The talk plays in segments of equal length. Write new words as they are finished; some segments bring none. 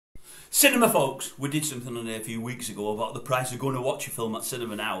Cinema folks, we did something on here a few weeks ago about the price of going to watch a film at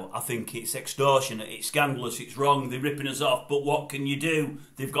cinema now. I think it's extortionate, it's scandalous, it's wrong, they're ripping us off, but what can you do?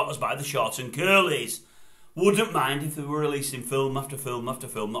 They've got us by the shorts and curlies. Wouldn't mind if they were releasing film after film after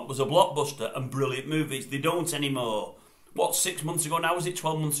film that was a blockbuster and brilliant movies. They don't anymore. What, 6 months ago now? Was it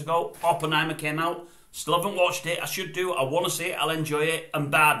 12 months ago? Oppenheimer came out. Still haven't watched it. I should do. I want to see it. I'll enjoy it. And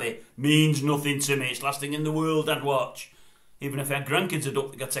Barbie means nothing to me. It's the last thing in the world I'd watch. Even if I had grandkids, I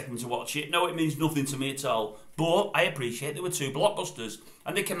don't think I'd take them to watch it. No, it means nothing to me at all. But I appreciate there were two blockbusters.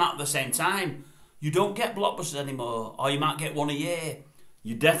 And they came out at the same time. You don't get blockbusters anymore. Or you might get one a year.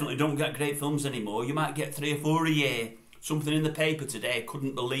 You definitely don't get great films anymore. You might get 3 or 4 a year. Something in the paper today,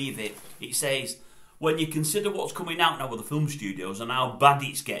 couldn't believe it. It says, when you consider what's coming out now with the film studios and how bad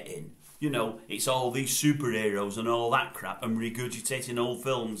it's getting, you know, it's all these superheroes and all that crap and regurgitating old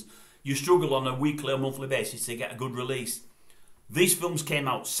films, you struggle on a weekly or monthly basis to get a good release. These films came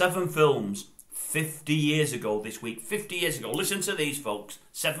out, 7 films, 50 years ago this week. 50 years ago. Listen to these, folks.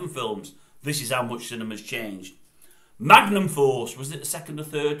 7 films. This is how much cinema's changed. Magnum Force, was it the second or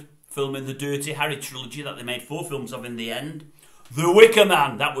third film in the Dirty Harry trilogy that they made 4 films of in the end? The Wicker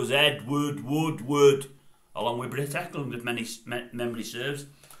Man, that was Edward Woodward, along with Britt Eklund, if memory serves.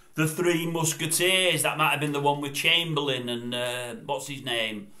 The Three Musketeers, that might have been the one with Chamberlain and, what's his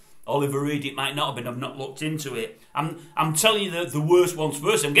name? Oliver Reed, it might not have been, I've not looked into it. I'm telling you the worst ones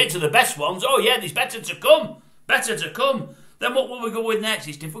first, I'm getting to the best ones. Oh yeah, there's better to come, better to come. Then what will we go with next?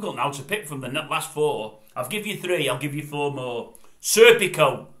 It's difficult now to pick from the last 4. I'll give you 3, I'll give you 4 more.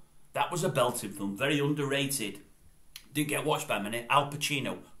 Serpico, that was a belting film, very underrated. Didn't get watched by many. Al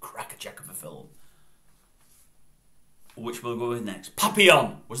Pacino, crackerjack of a film. Which we'll go with next.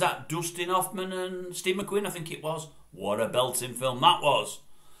 Papillon, was that Dustin Hoffman and Steve McQueen? I think it was. What a belting film that was.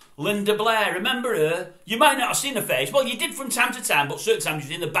 Linda Blair, remember her? You might not have seen her face. Well, you did from time to time, but certain times you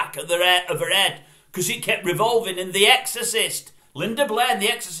was in the back of her head because it kept revolving in The Exorcist. Linda Blair in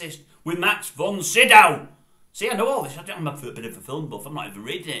The Exorcist with Max von Sydow. See, I know all this. I'm a bit of a film buff. I'm not even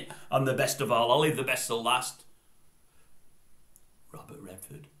reading it. I'm the best of all. I'll leave the best till last. Robert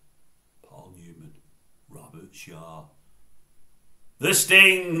Redford, Paul Newman, Robert Shaw. The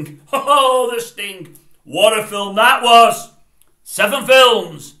Sting. Oh, The Sting. What a film that was. 7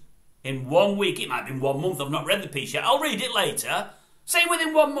 films in 1 week. It might have been 1 month. I've not read the piece yet. I'll read it later. Say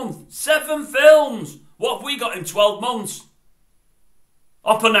within 1 month. 7 films. What have we got in 12 months?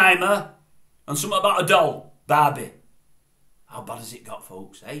 Oppenheimer and something about a doll. Barbie. How bad has it got,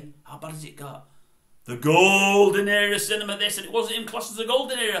 folks? Eh? How bad has it got? The golden era cinema, this, and it wasn't even classed as a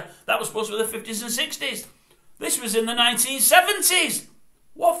golden era. That was supposed to be the 50s and 60s. This was in the 1970s.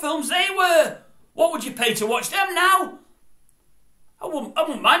 What films they were. What would you pay to watch them now? I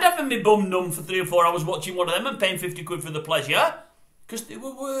wouldn't mind having me bum numb for 3 or 4 hours watching one of them and paying 50 quid for the pleasure. Because they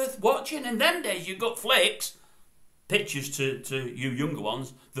were worth watching. In them days, you got flicks, pictures to you younger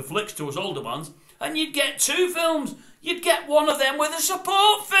ones, the flicks to us older ones, and you'd get 2 films. You'd get one of them with a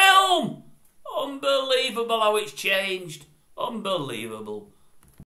support film. Unbelievable how it's changed. Unbelievable.